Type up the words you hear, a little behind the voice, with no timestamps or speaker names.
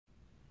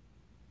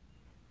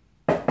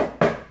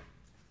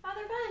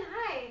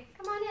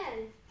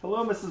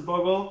Hello, Mrs.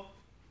 Bogle.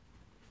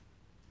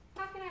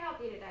 How can I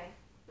help you today?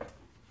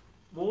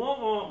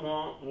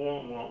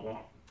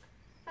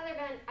 Father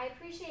Ben, I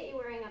appreciate you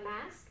wearing a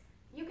mask.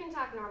 You can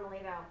talk normally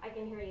though. I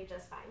can hear you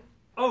just fine.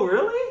 Oh,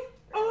 really?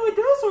 Oh, it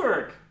does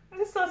work.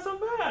 It's not so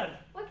bad.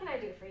 What can I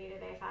do for you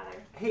today,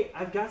 Father? Hey,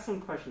 I've got some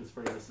questions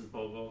for you, Mrs.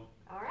 Bogle.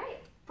 All right.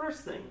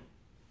 First thing,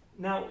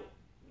 now,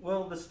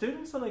 will the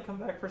students, when they come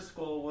back for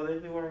school, will they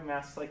be wearing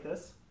masks like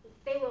this?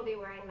 They will be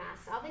wearing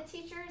masks. All the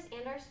teachers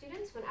and our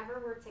students,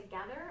 whenever we're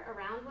together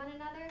around one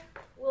another,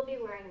 will be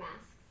wearing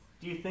masks.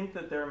 Do you think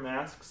that their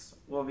masks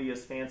will be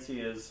as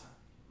fancy as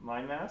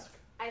my mask?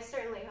 I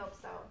certainly hope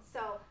so.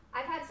 So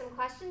I've had some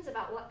questions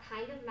about what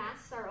kind of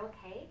masks are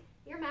okay.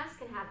 Your mask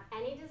can have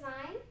any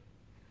design.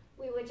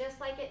 We would just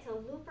like it to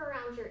loop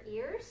around your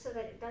ears so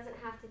that it doesn't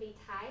have to be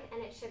tied,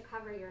 and it should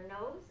cover your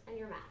nose and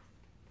your mouth.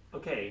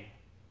 Okay,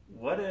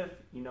 what if,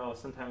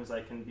 sometimes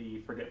I can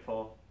be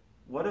forgetful.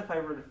 What if I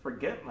were to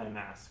forget my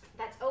mask?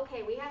 That's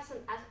okay. We have some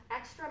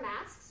extra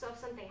masks, so if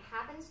something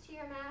happens to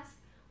your mask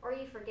or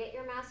you forget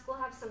your mask, we'll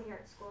have some here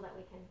at school that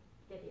we can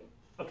give you.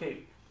 Okay,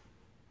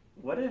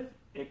 what if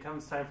it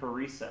comes time for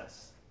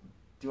recess?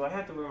 Do I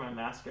have to wear my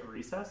mask at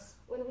recess?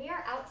 When we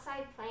are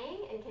outside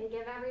playing and can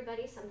give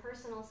everybody some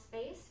personal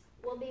space,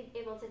 we'll be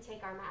able to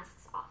take our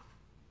masks off.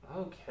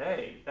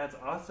 Okay, that's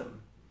awesome.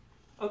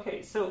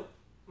 Okay, so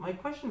my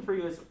question for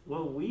you is,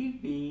 will we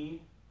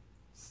be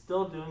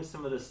still doing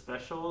some of the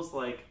specials?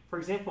 Like, for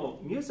example,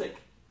 music.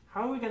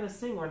 How are we going to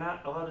sing? We're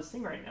not allowed to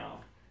sing right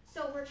now.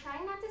 So we're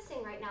trying not to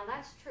sing right now,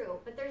 that's true,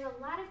 but there's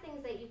a lot of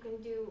things that you can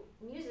do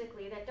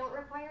musically that don't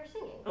require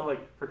singing. Oh,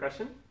 like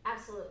percussion?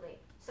 Absolutely.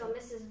 So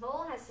Mrs.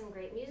 Vole has some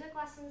great music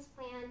lessons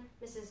planned.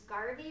 Mrs.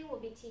 Garvey will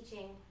be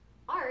teaching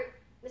art.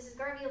 Mrs.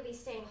 Garvey will be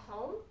staying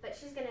home, but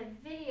she's going to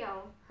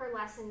video her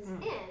lessons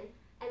in,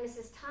 and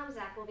Mrs.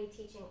 Tomzak will be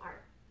teaching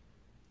art.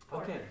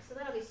 Okay. So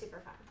that'll be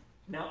super fun.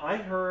 Now, I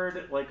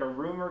heard like a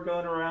rumor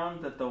going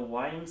around that the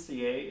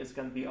YMCA is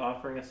going to be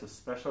offering us a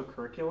special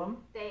curriculum.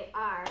 They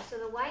are. So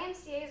the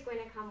YMCA is going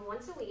to come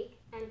once a week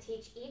and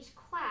teach each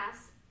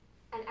class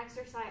an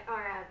exercise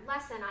or a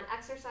lesson on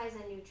exercise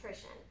and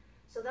nutrition.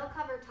 So they'll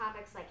cover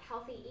topics like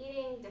healthy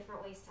eating,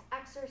 different ways to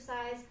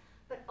exercise,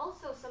 but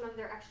also some of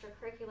their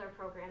extracurricular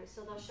programs.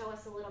 So they'll show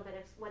us a little bit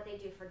of what they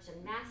do for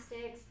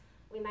gymnastics.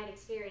 We might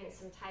experience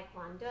some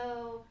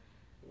taekwondo.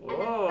 Whoa.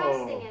 And the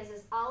best thing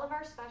is all of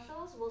our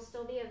specials will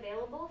still be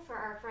available for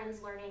our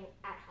friends learning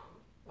at home.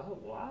 Oh,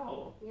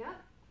 wow.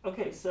 Yep.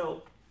 Okay,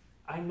 so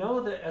I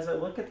know that as I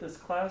look at this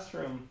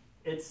classroom,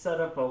 it's set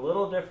up a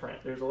little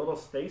different. There's a little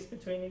space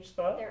between each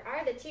spot. There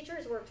are. The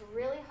teachers worked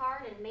really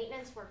hard and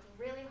maintenance worked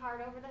really hard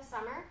over the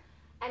summer.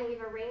 And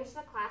we've arranged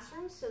the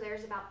classrooms so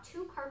there's about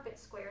 2 carpet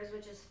squares,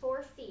 which is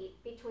 4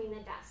 feet between the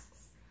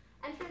desks.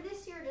 And for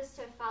this year, just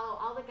to follow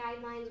all the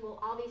guidelines, we'll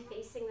all be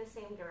facing the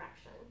same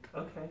direction.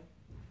 Okay.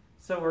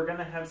 So we're going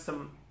to have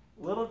some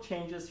little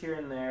changes here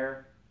and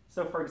there.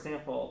 So for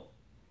example,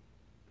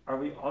 are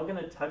we all going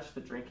to touch the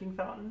drinking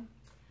fountain?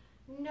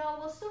 No,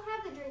 we'll still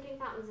have the drinking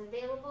fountains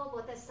available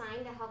with a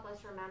sign to help us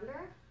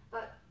remember,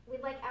 but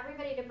we'd like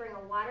everybody to bring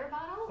a water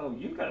bottle. Oh,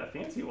 you've got a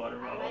fancy water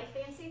bottle. I like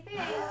fancy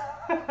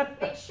things.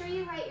 Make sure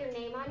you write your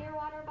name on your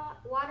water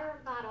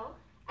bottle,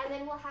 and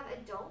then we'll have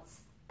adults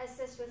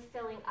assist with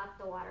filling up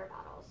the water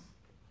bottles.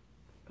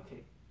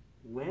 Okay,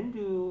 when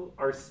do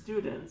our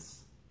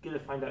students get to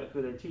find out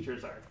who their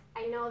teachers are?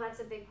 I know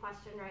that's a big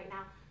question right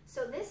now.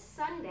 So this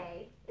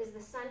Sunday is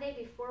the Sunday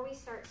before we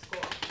start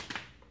school.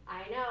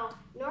 I know.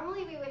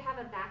 Normally we would have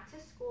a back to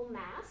school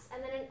mass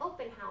and then an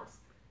open house.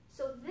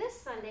 So this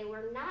Sunday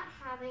we're not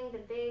having the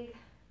big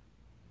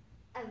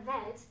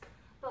event,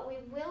 but we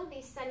will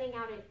be sending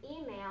out an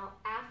email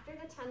after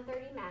the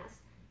 10:30 mass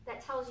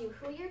that tells you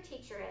who your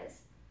teacher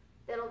is.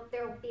 There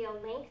will be a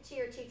link to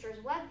your teacher's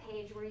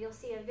webpage where you'll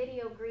see a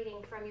video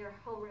greeting from your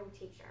homeroom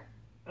teacher.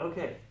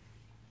 Okay.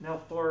 Now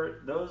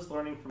for those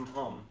learning from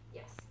home,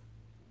 Yes.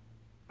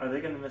 are they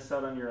going to miss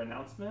out on your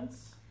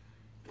announcements?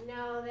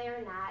 No,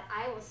 they're not.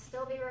 I will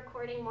still be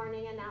recording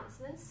morning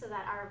announcements so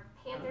that our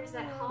Panthers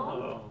at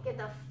home get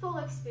the full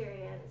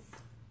experience.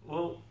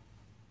 Well,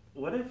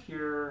 what if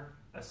you're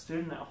a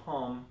student at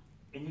home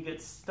and you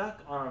get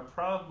stuck on a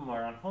problem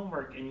or on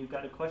homework and you've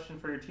got a question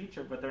for your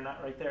teacher, but they're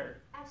not right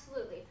there?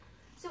 Absolutely.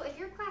 So if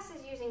your class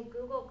is using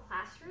Google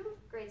Classroom,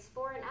 grades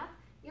 4 and up,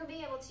 you'll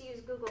be able to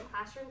use Google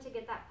Classroom to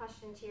get that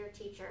question to your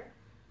teacher.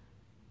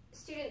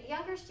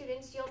 Younger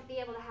students, you'll be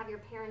able to have your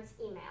parents'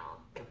 email.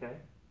 Okay.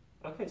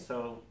 Okay,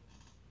 so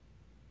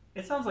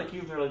it sounds like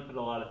you've really put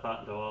a lot of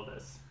thought into all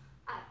this.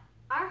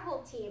 Our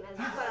whole team has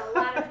put a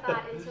lot of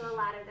thought into a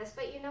lot of this,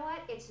 but you know what?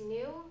 It's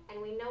new, and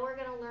we know we're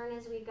going to learn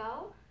as we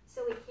go,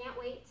 so we can't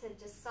wait to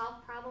just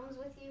solve problems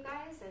with you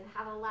guys and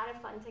have a lot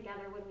of fun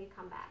together when we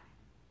come back.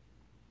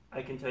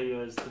 I can tell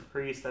you as the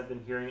priest, I've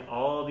been hearing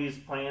all these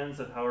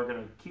plans of how we're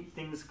going to keep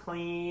things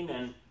clean,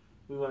 and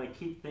we want to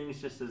keep things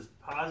just as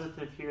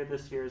positive here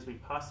this year as we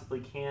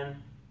possibly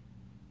can.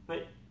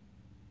 But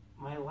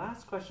my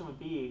last question would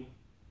be,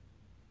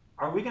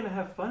 are we going to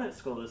have fun at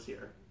school this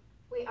year?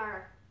 We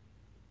are.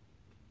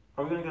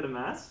 Are we going to go to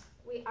Mass?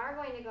 We are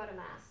going to go to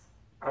Mass.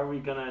 Are we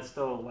going to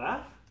still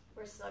laugh?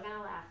 We're still going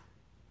to laugh.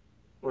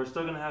 We're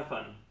still going to have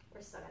fun.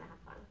 We're still going to have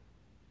fun.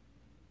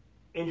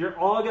 And you're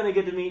all going to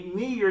get to meet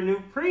me, your new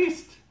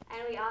priest. And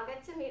we all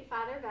get to meet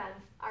Father Ben,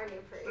 our new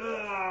priest.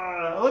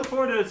 I look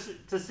forward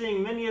to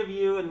seeing many of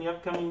you in the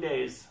upcoming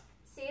days.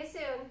 See you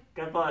soon.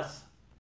 God bless.